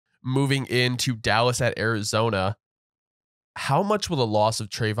moving into Dallas at Arizona. How much will the loss of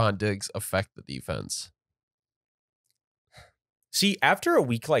Trayvon Diggs affect the defense? See, after a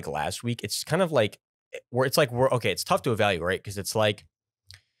week like last week, it's kind of like where it's like okay. It's tough to evaluate, right? Because it's like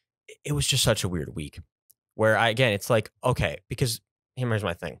it was just such a weird week. Where it's like okay, because here's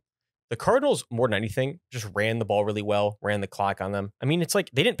my thing: the Cardinals more than anything just ran the ball really well, ran the clock on them. I mean, it's like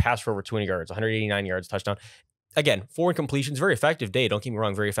they didn't pass for over 200 yards, 189 yards, touchdown. Again, 4 incompletions, very effective day. Don't get me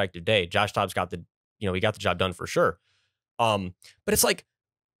wrong, very effective day. Josh Dobbs got he got the job done for sure. But it's like,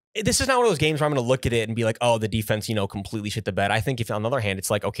 this is not one of those games where I'm going to look at it and be like, oh, the defense, completely shit the bed. I think if on the other hand, it's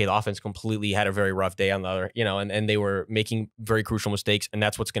like, okay, the offense completely had a very rough day on the other, and they were making very crucial mistakes, and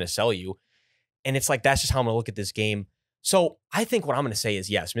that's what's going to sell you. And it's like, that's just how I'm going to look at this game. So I think what I'm going to say is,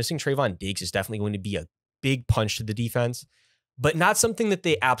 yes, missing Trayvon Diggs is definitely going to be a big punch to the defense, but not something that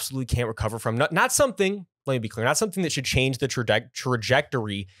they absolutely can't recover from. Not something, let me be clear, not something that should change the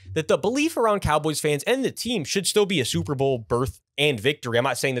trajectory, that the belief around Cowboys fans and the team should still be a Super Bowl berth and victory. I'm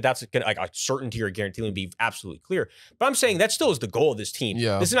not saying that that's like a certainty or a guarantee. Let me be absolutely clear. But I'm saying that still is the goal of this team.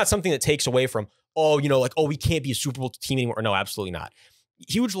 Yeah. This is not something that takes away from, we can't be a Super Bowl team anymore. No, absolutely not.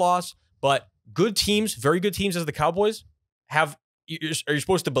 Huge loss, but good teams, very good teams as the Cowboys are you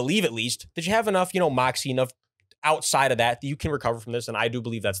supposed to believe at least that you have enough, moxie, enough outside of that you can recover from this. And I do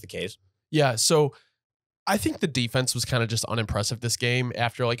believe that's the case. Yeah. So I think the defense was kind of just unimpressive this game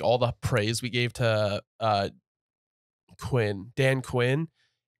after like all the praise we gave to Dan Quinn.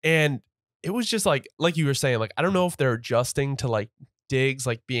 And it was just like you were saying, like, I don't know if they're adjusting to like Diggs,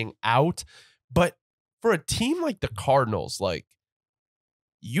 like being out, but for a team like the Cardinals, like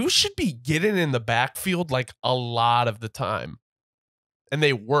you should be getting in the backfield like a lot of the time. And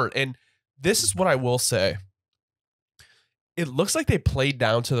they weren't. And this is what I will say. It looks like they played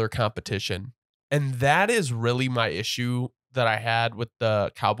down to their competition. And that is really my issue that I had with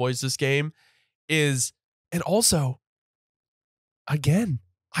the Cowboys this game and also, again,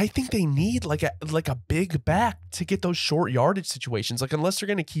 I think they need like a big back to get those short yardage situations. Like, unless they're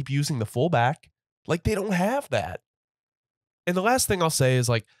going to keep using the fullback, like they don't have that. And the last thing I'll say is,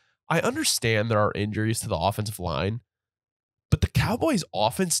 like, I understand there are injuries to the offensive line, but the Cowboys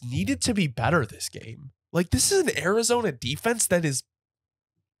offense needed to be better this game. Like, this is an Arizona defense that is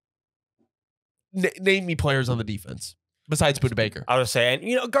name me players on the defense besides Budda Baker. I would say,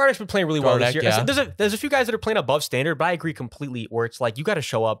 and Gardeck's been playing really well this year. Yeah. There's a few guys that are playing above standard, but I agree completely. Where it's like you got to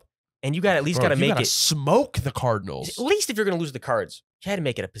show up and you got at least got to make it smoke the Cardinals. At least if you're going to lose the Cards, you had to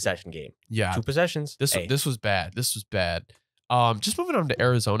make it a possession game. Yeah, 2 possessions. This was bad. This was bad. Just moving on to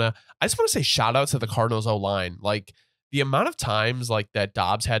Arizona, I just want to say shout out to the Cardinals O-line. Like the amount of times like that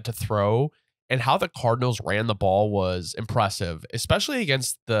Dobbs had to throw and how the Cardinals ran the ball was impressive, especially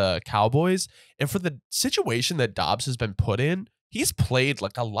against the Cowboys. And for the situation that Dobbs has been put in, he's played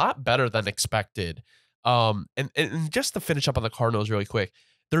like a lot better than expected. And just to finish up on the Cardinals really quick,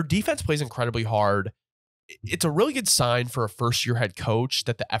 their defense plays incredibly hard. It's a really good sign for a first-year head coach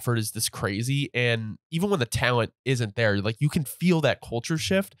that the effort is this crazy. And even when the talent isn't there, like you can feel that culture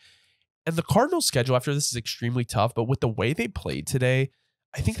shift. And the Cardinals' schedule after this is extremely tough, but with the way they played today,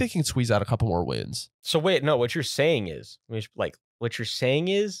 I think they can squeeze out a couple more wins. So wait, no, what you're saying is the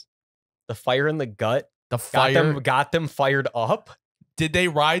fire in the gut, got them fired up. Did they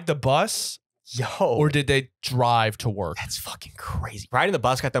ride the bus? Or did they drive to work? That's fucking crazy. Riding the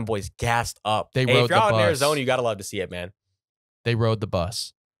bus got them boys gassed up. They rode the bus. If you're out in Arizona, you gotta love to see it, man. They rode the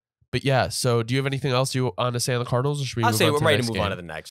bus. But yeah, so do you have anything else you want to say on the Cardinals? Or should we I'll say we're ready to move on to the next.